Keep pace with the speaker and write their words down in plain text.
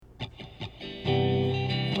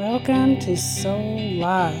Welcome to Soul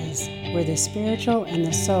Lies, where the spiritual and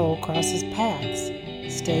the soul crosses paths.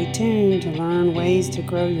 Stay tuned to learn ways to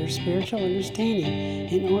grow your spiritual understanding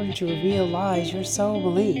in order to reveal lies your soul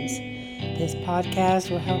believes. This podcast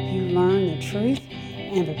will help you learn the truth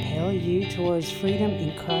and propel you towards freedom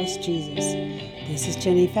in Christ Jesus. This is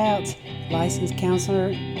Jenny Fouts, licensed counselor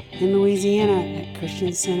in Louisiana at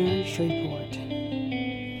Christian Center, Shreveport.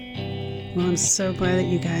 Well, I'm so glad that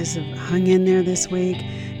you guys have hung in there this week.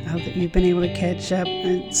 I hope that you've been able to catch up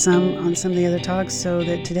on some of the other talks so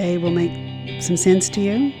that today will make some sense to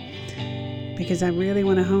you. Because I really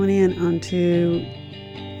want to hone in onto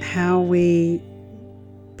how we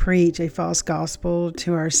preach a false gospel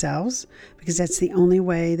to ourselves, because that's the only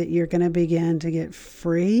way that you're going to begin to get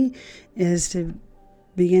free, is to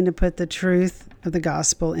begin to put the truth of the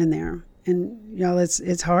gospel in there. And y'all,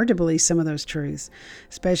 it's hard to believe some of those truths,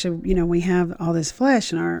 especially, we have all this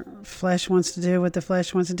flesh and our flesh wants to do what the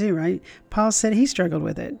flesh wants to do, right? Paul said he struggled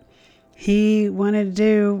with it. He wanted to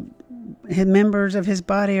do, his members of his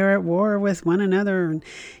body are at war with one another. And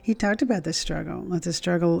he talked about the struggle, that the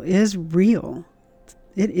struggle is real.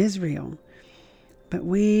 It is real. But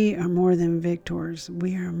we are more than victors.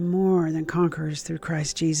 We are more than conquerors through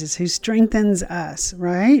Christ Jesus, who strengthens us,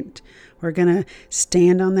 right? We're going to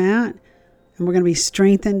stand on that. And we're going to be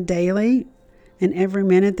strengthened daily. And every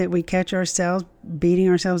minute that we catch ourselves beating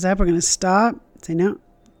ourselves up, we're going to stop and say, no,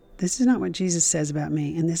 this is not what Jesus says about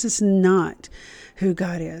me. And this is not who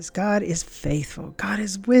God is. God is faithful. God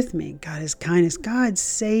is with me. God is kindness. God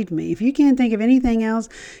saved me. If you can't think of anything else,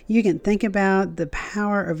 you can think about the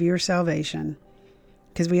power of your salvation.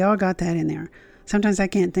 Because we all got that in there. Sometimes I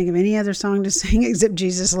can't think of any other song to sing except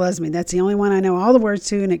Jesus Loves Me. That's the only one I know all the words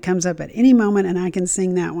to, and it comes up at any moment, and I can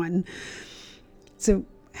sing that one. So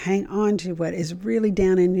hang on to what is really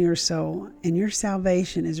down in your soul, and your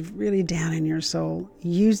salvation is really down in your soul.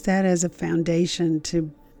 Use that as a foundation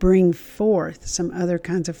to bring forth some other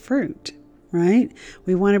kinds of fruit, right?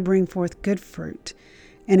 We want to bring forth good fruit.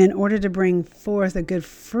 And in order to bring forth a good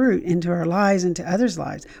fruit into our lives and to others'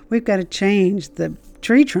 lives, we've got to change the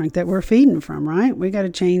tree trunk that we're feeding from, right? We've got to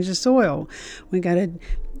change the soil. We've got to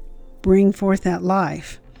bring forth that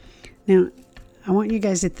life. Now, I want you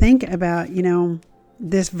guys to think about,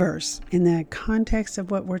 this verse in the context of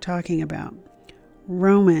what we're talking about.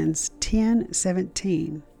 Romans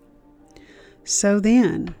 10:17. So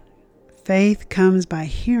then, faith comes by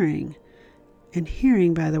hearing, and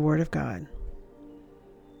hearing by the word of God.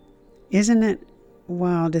 Isn't it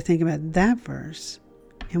wild to think about that verse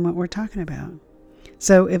and what we're talking about?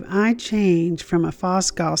 So if I change from a false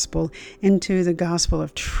gospel into the gospel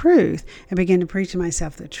of truth and begin to preach to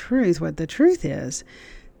myself the truth, what the truth is,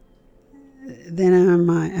 then am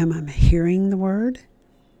I hearing the word?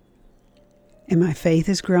 And my faith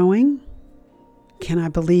is growing? Can I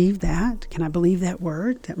believe that? Can I believe that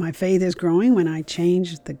word, that my faith is growing when I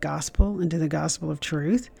change the gospel into the gospel of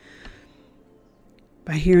truth?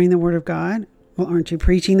 By hearing the word of God? Well, aren't you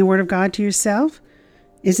preaching the word of God to yourself?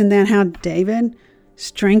 Isn't that how David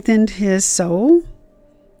strengthened his soul?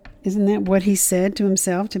 Isn't that what he said to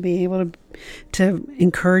himself, to be able to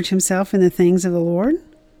encourage himself in the things of the Lord?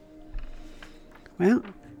 Well,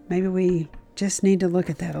 maybe we just need to look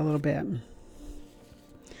at that a little bit.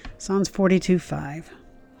 Psalms 42:5.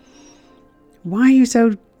 Why are you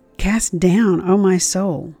so cast down, O my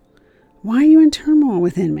soul? Why are you in turmoil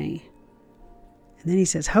within me? And then he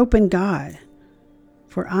says, hope in God,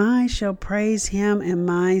 for I shall praise him in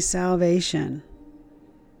my salvation.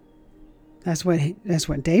 That's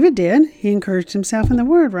what David did. He encouraged himself in the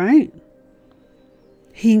word, right?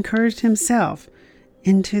 He encouraged himself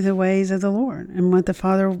into the ways of the Lord and what the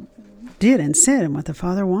Father did and said and what the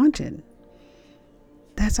Father wanted.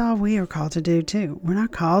 That's all we are called to do too. We're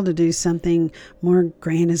not called to do something more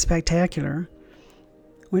grand and spectacular.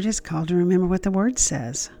 We're just called to remember what the word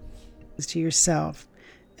says. To yourself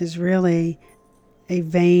is really a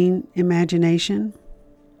vain imagination,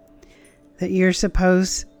 that you're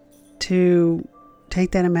supposed to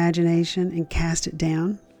take that imagination and cast it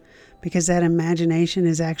down, because that imagination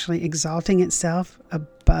is actually exalting itself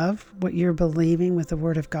above what you're believing with the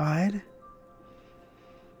word of God.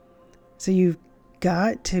 So you've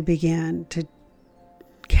got to begin to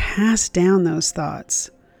cast down those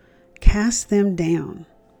thoughts, cast them down,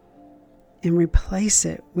 and replace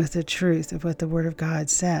it with the truth of what the word of God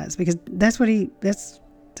says, because that's what he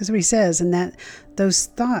says. And that those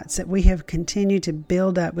thoughts that we have continued to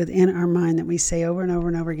build up within our mind, that we say over and over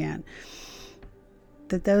and over again,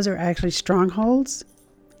 that those are actually strongholds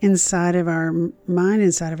inside of our mind,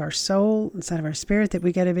 inside of our soul, inside of our spirit, that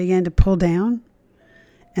we got to begin to pull down.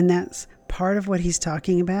 And that's part of what he's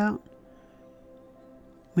talking about.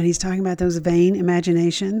 when he's talking about those vain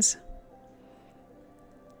imaginations?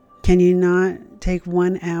 Can you not take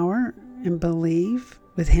 1 hour and believe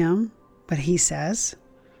with him what he says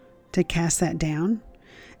to cast that down?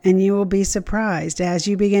 And you will be surprised as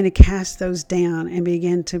you begin to cast those down and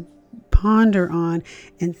begin to ponder on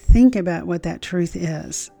and think about what that truth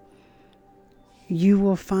is. You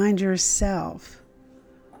will find yourself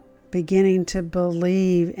beginning to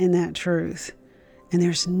believe in that truth. And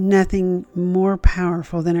there's nothing more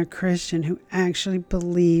powerful than a Christian who actually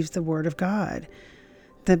believes the Word of God.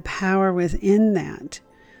 The power within that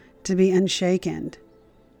to be unshaken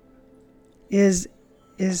is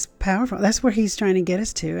powerful. That's where he's trying to get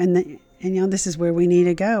us to. And this is where we need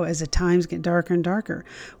to go as the times get darker and darker.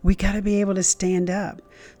 We got to be able to stand up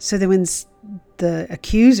so that when the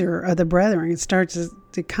accuser of the brethren starts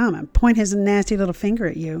to come and point his nasty little finger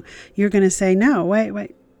at you, you're going to say, no, wait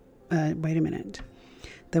a minute.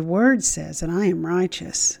 The Word says that I am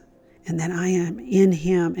righteous and that I am in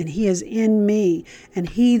him and he is in me, and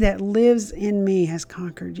he that lives in me has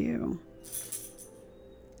conquered you.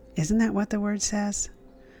 Isn't that what the Word says?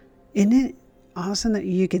 Isn't it awesome that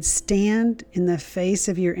you could stand in the face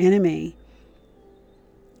of your enemy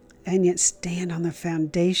and yet stand on the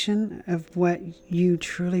foundation of what you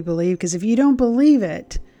truly believe? Because if you don't believe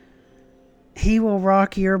it, he will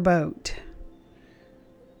rock your boat.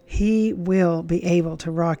 He will be able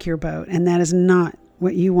to rock your boat, and that is not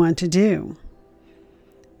what you want to do.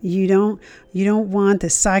 You don't want the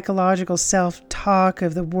psychological self-talk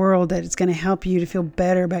of the world that it's going to help you to feel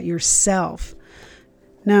better about yourself.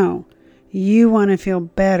 No, you want to feel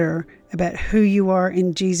better about who you are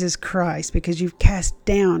in Jesus Christ, because you've cast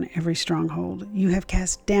down every stronghold. You have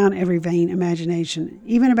cast down every vain imagination,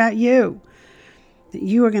 even about you. That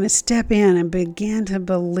you are going to step in and begin to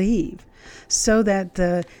believe, so that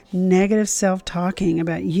the negative self-talking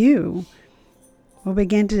about you will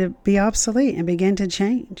begin to be obsolete and begin to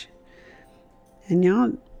change. And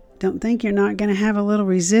y'all don't think you're not going to have a little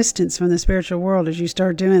resistance from the spiritual world as you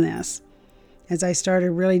start doing this. As I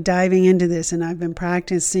started really diving into this, and I've been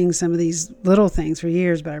practicing some of these little things for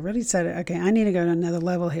years, but I really said, okay, I need to go to another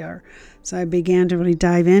level here. So I began to really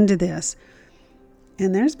dive into this.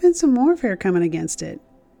 And there's been some warfare coming against it.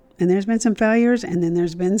 And there's been some failures, and then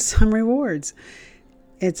there's been some rewards.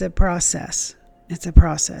 It's a process. It's a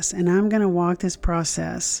process. And I'm going to walk this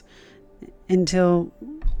process until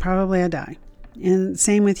probably I die. And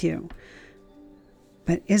same with you.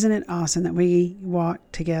 But isn't it awesome that we walk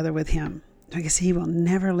together with him? Because he will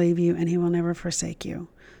never leave you and he will never forsake you.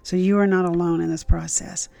 So you are not alone in this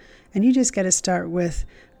process. And you just got to start with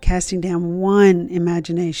casting down one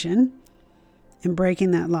imagination and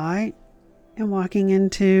breaking that lie and walking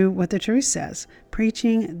into what the truth says.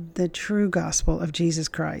 Preaching the true gospel of Jesus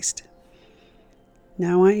Christ.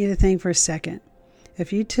 Now I want you to think for a second.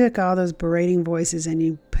 If you took all those berating voices and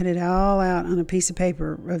you put it all out on a piece of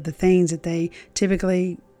paper of the things that they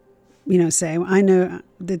typically, say, I know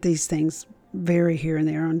that these things vary here and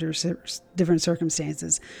there under different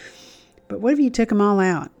circumstances. But what if you took them all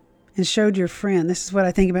out and showed your friend, this is what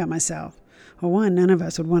I think about myself? Well, one, none of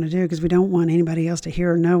us would want to do, because we don't want anybody else to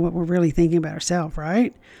hear or know what we're really thinking about ourselves,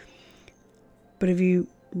 right? But if you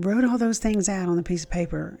wrote all those things out on a piece of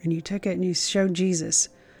paper and you took it and you showed Jesus,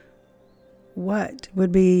 what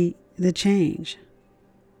would be the change?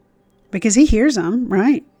 Because he hears them,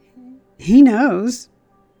 right? He knows.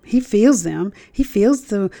 He feels them. He feels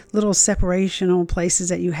the little separational places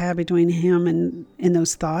that you have between him and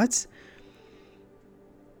those thoughts.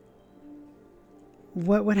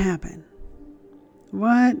 What would happen?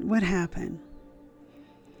 What would happen?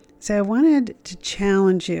 So I wanted to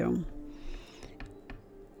challenge you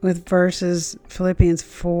with verses Philippians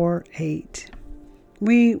 4:8.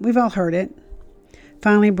 We've all heard it.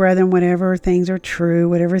 Finally, brethren, whatever things are true,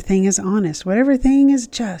 whatever thing is honest, whatever thing is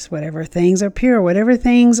just, whatever things are pure, whatever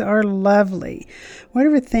things are lovely,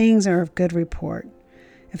 whatever things are of good report,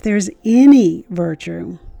 if there is any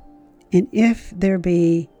virtue, and if there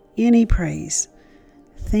be any praise,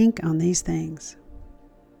 think on these things.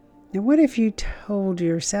 Now, what if you told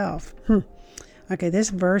yourself, okay, this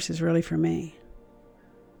verse is really for me?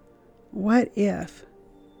 What if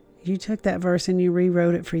you took that verse and you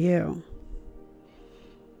rewrote it for you?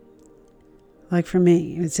 Like for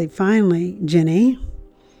me, it would say, finally, Jenny,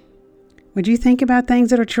 would you think about things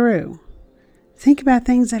that are true? Think about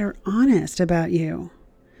things that are honest about you.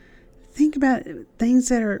 Think about things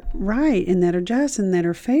that are right and that are just and that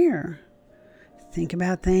are fair. Think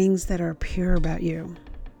about things that are pure about you.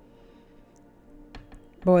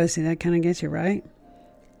 Boy, see, that kind of gets you, right?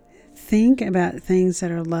 Think about things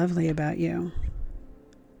that are lovely about you.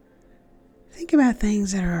 Think about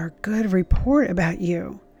things that are a good report about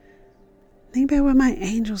you. Think about when my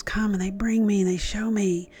angels come and they bring me and they show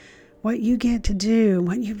me what you get to do,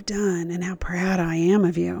 what you've done, and how proud I am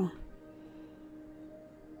of you.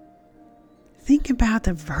 Think about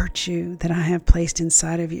the virtue that I have placed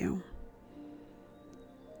inside of you.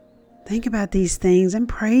 Think about these things and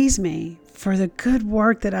praise me for the good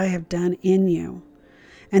work that I have done in you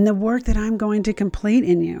and the work that I'm going to complete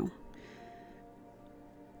in you.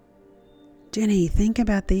 Jenny, think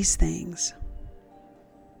about these things.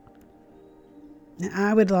 Now,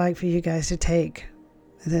 I would like for you guys to take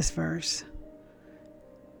this verse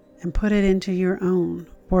and put it into your own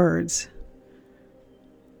words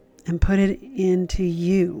and put it into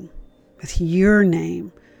you with your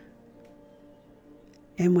name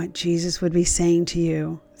and what Jesus would be saying to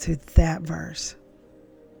you through that verse.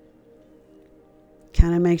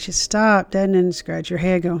 Kind of makes you stop, doesn't it? And scratch your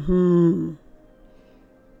head, go,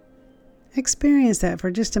 Experience that for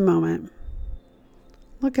just a moment.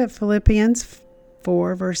 Look at Philippians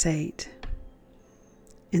 4, verse 8.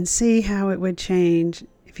 And see how it would change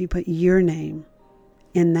if you put your name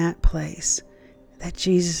in that place that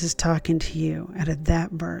Jesus is talking to you out of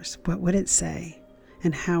that verse. What would it say?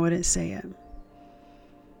 And how would it say it?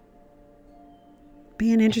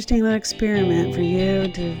 Be an interesting little experiment for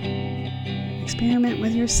you to experiment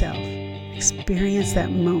with yourself. Experience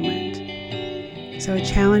that moment. So I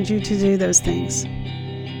challenge you to do those things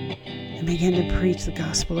and begin to preach the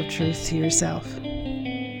gospel of truth to yourself.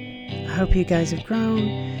 I hope you guys have grown,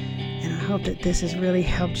 and I hope that this has really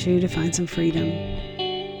helped you to find some freedom.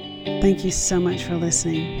 Thank you so much for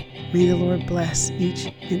listening. May the Lord bless each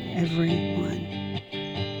and every one.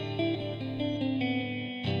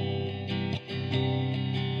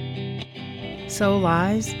 Soul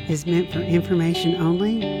Lies is meant for information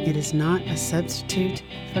only. It is not a substitute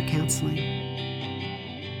for counseling.